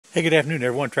Hey, good afternoon,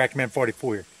 everyone. Tractorman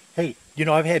 44 here. Hey,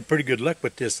 I've had pretty good luck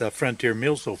with this Frontier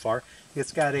mill so far.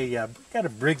 It's got a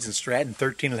Briggs and Stratton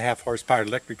 13.5 horsepower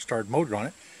electric start motor on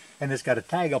it, and it's got a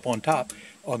tag up on top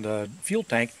on the fuel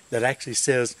tank that actually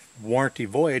says warranty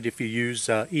void if you use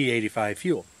E85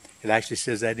 fuel. It actually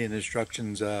says that in the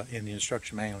instructions in the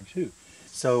instruction manual too.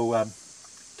 So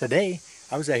today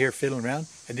I was out here fiddling around,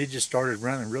 and it just started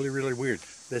running really weird.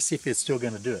 Let's see if it's still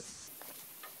going to do it.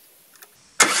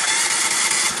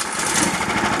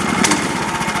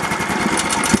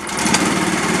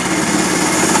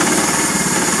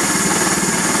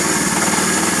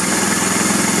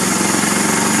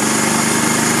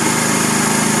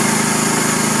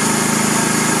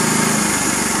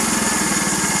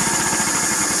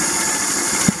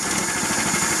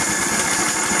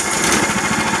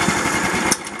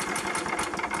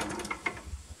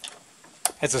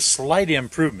 That's a slight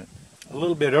improvement. A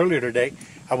little bit earlier today,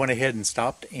 I went ahead and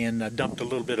stopped and dumped a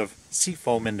little bit of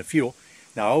seafoam in the fuel.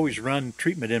 Now, I always run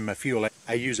treatment in my fuel.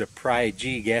 I use a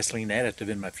G gasoline additive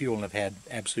in my fuel, and I've had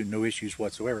absolutely no issues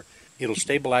whatsoever. It'll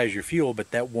stabilize your fuel, but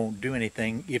that won't do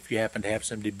anything if you happen to have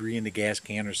some debris in the gas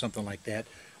can or something like that,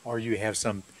 or you have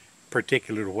some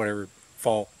particulate or whatever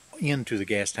fall into the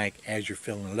gas tank as you're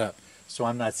filling it up. So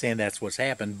I'm not saying that's what's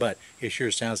happened, but it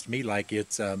sure sounds to me like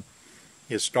it's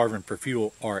starving for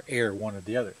fuel or air, one or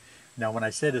the other. Now, when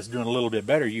I said it's doing a little bit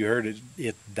better, you heard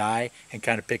it die and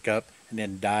kind of pick up and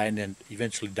then die and then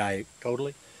eventually die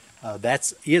totally.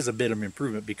 That is a bit of an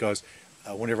improvement because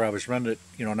whenever I was running it,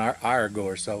 an hour ago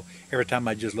or so, every time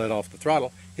I just let off the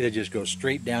throttle, it'd just go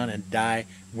straight down and die,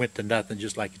 went to nothing,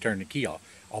 just like you turned the key off.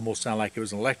 Almost sounded like it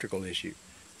was an electrical issue.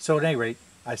 So at any rate,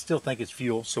 I still think it's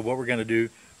fuel. So what we're going to do,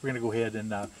 we're going to go ahead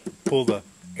and pull the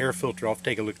air filter off,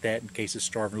 take a look at that in case it's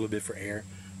starving a little bit for air.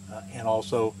 And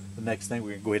also, the next thing, we're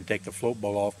going to go ahead and take the float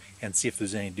bowl off and see if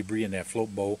there's any debris in that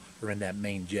float bowl or in that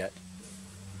main jet.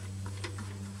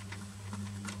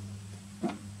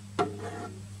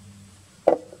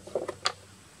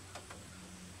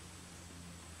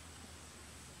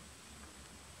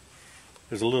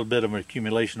 There's a little bit of an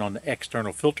accumulation on the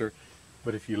external filter,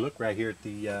 but if you look right here at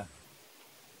the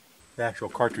actual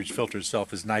cartridge filter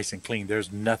itself is nice and clean.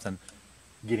 There's nothing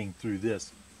getting through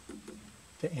this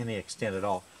to any extent at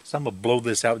all. So I'm going to blow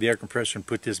this out with the air compressor and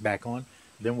put this back on.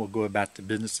 Then we'll go about the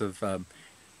business of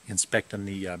inspecting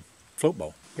the float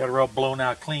bowl. Got it all blown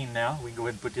out clean now. We can go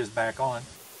ahead and put this back on.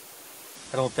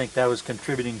 I don't think that was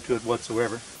contributing to it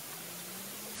whatsoever.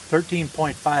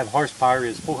 13.5 horsepower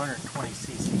is 420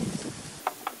 cc's.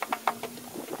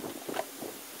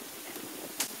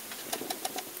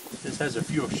 This has a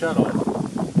fuel shutoff.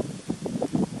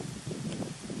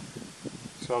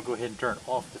 So I'll go ahead and turn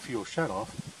off the fuel shutoff.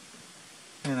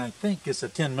 And I think it's a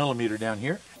 10 millimeter down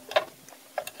here.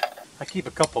 I keep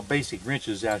a couple basic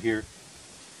wrenches out here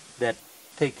that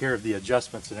take care of the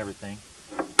adjustments and everything.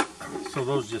 So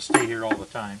those just stay here all the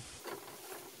time.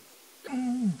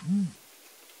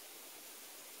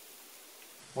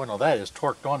 Well, no, that is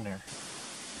torqued on there.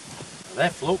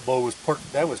 That float bowl was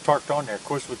torqued on there. Of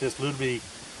course, with this little bitty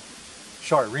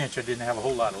short wrench, I didn't have a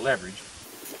whole lot of leverage.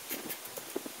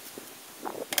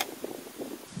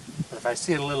 But if I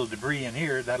see a little debris in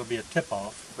here, that'll be a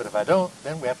tip-off. But if I don't,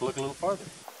 then we have to look a little farther.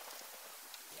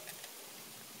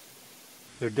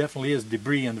 There definitely is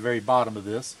debris in the very bottom of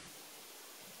this.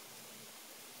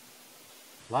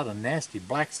 A lot of nasty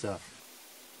black stuff.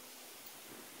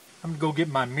 I'm going to go get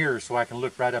my mirror so I can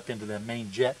look right up into that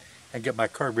main jet and get my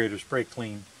carburetor spray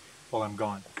clean while I'm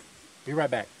gone. Be right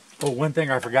back. Oh, one thing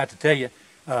I forgot to tell you.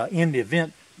 In the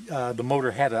event the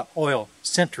motor had an oil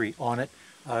sentry on it,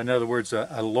 in other words,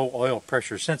 a low oil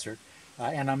pressure sensor,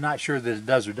 and I'm not sure that it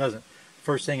does or doesn't.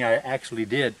 First thing I actually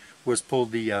did was pull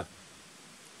the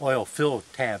oil fill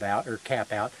tab out, or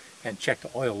cap out, and check the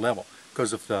oil level.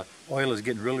 Because if the oil is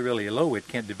getting really low, it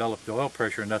can't develop the oil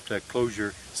pressure enough to close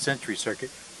your sentry circuit.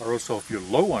 Or also, if you're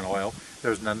low on oil,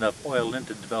 there's not enough oil in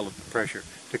to develop the pressure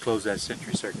to close that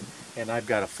sentry circuit. And I've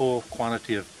got a full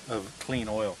quantity of clean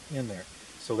oil in there.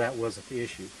 So that wasn't the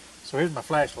issue. So here's my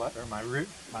flashlight, or my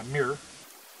mirror.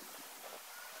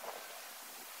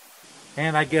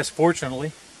 And I guess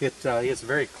fortunately, it's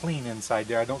very clean inside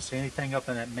there. I don't see anything up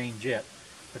in that main jet,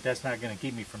 but that's not going to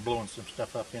keep me from blowing some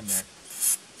stuff up in there.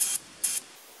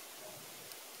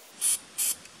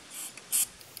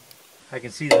 I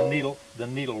can see the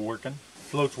needle working.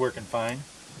 Float's working fine.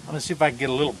 I'm going to see if I can get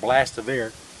a little blast of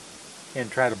air and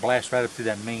try to blast right up through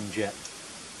that main jet.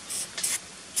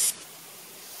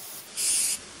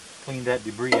 Clean that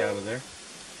debris out of there.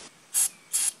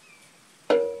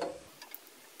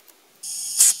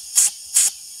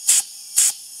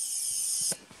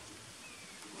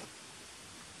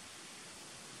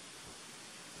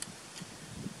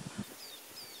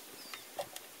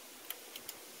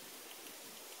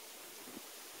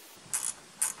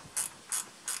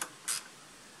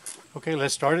 Okay,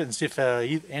 let's start it and see if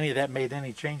any of that made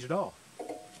any change at all.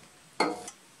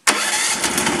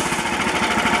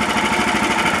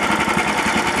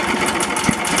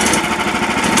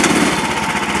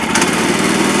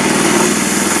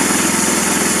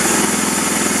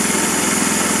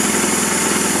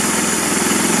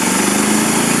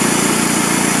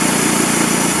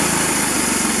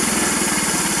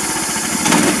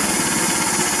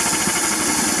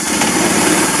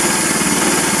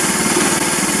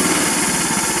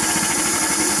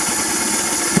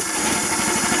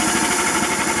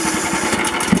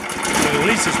 At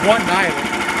least it's wanting to idle.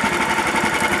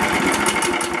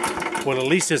 Well, at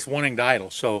least it's wanting to idle.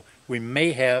 So we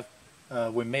may have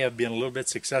been a little bit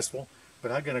successful.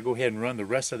 But I'm going to go ahead and run the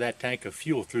rest of that tank of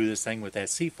fuel through this thing with that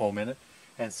sea foam in it,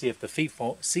 and see if the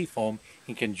sea foam,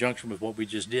 in conjunction with what we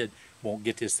just did, won't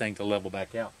get this thing to level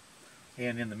back out.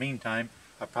 And in the meantime,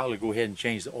 I'll probably go ahead and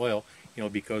change the oil,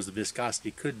 because the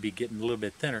viscosity could be getting a little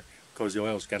bit thinner because the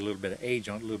oil's got a little bit of age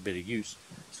on it, a little bit of use.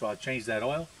 So I'll change that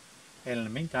oil. And in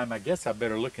the meantime, I guess I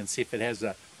better look and see if it has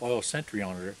a oil sentry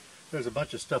on it. There's a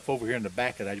bunch of stuff over here in the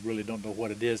back that I really don't know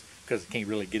what it is because I can't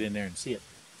really get in there and see it.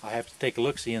 I have to take a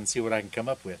look-see and see what I can come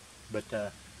up with.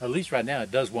 But at least right now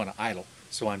it does want to idle.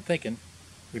 So I'm thinking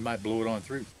we might blow it on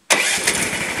through.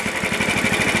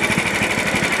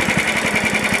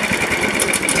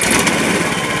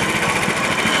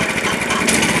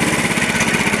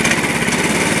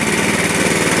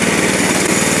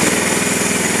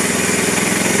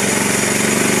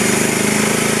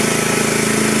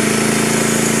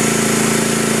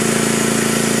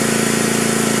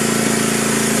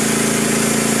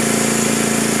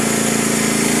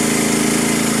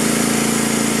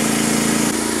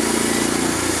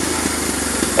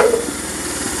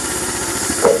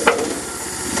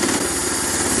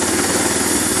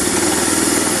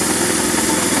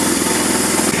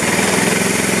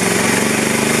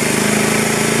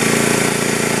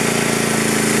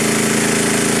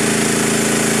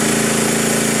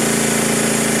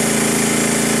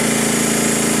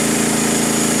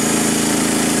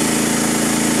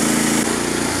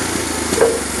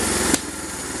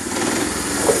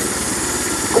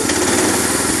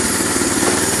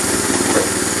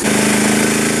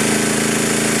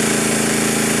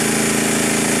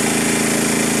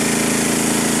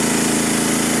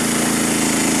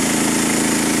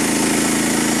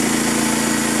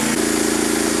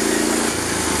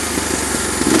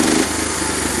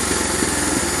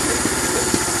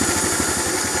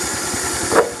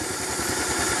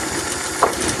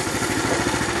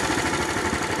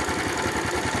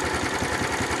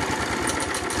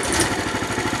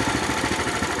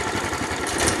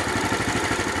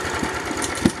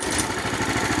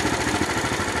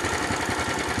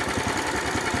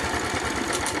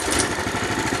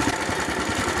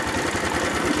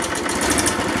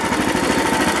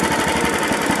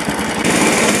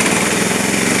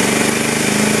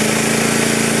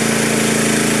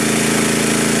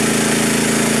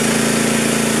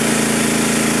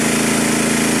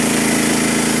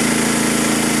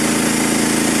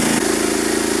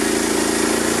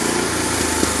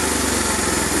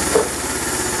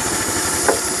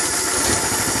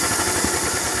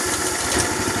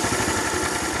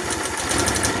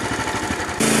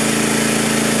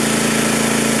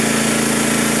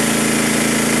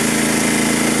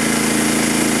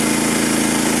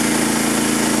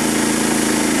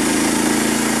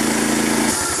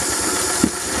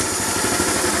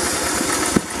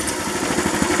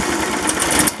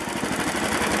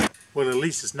 Well, at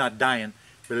least it's not dying,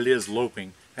 but it is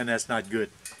loping, and that's not good.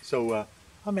 So I'm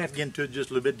going to have to get into it just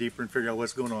a little bit deeper and figure out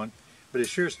what's going on. But it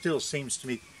sure still seems to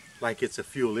me like it's a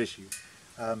fuel issue.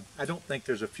 I don't think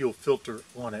there's a fuel filter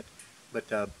on it,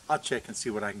 but I'll check and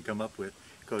see what I can come up with,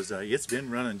 because it's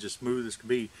been running just smooth as could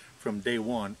be from day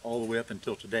one all the way up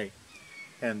until today.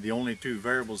 And the only two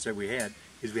variables that we had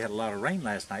is we had a lot of rain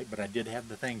last night, but I did have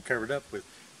the thing covered up with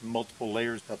multiple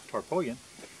layers of tarpaulin,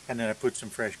 and then I put some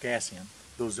fresh gas in.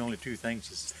 Those are the only two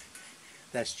things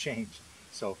that's changed.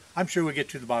 So I'm sure we'll get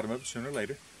to the bottom of it sooner or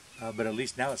later, but at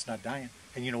least now it's not dying.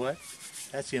 And you know what?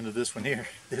 That's the end of this one here.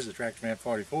 This is Tractor Man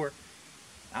 44.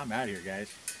 I'm out of here,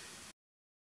 guys.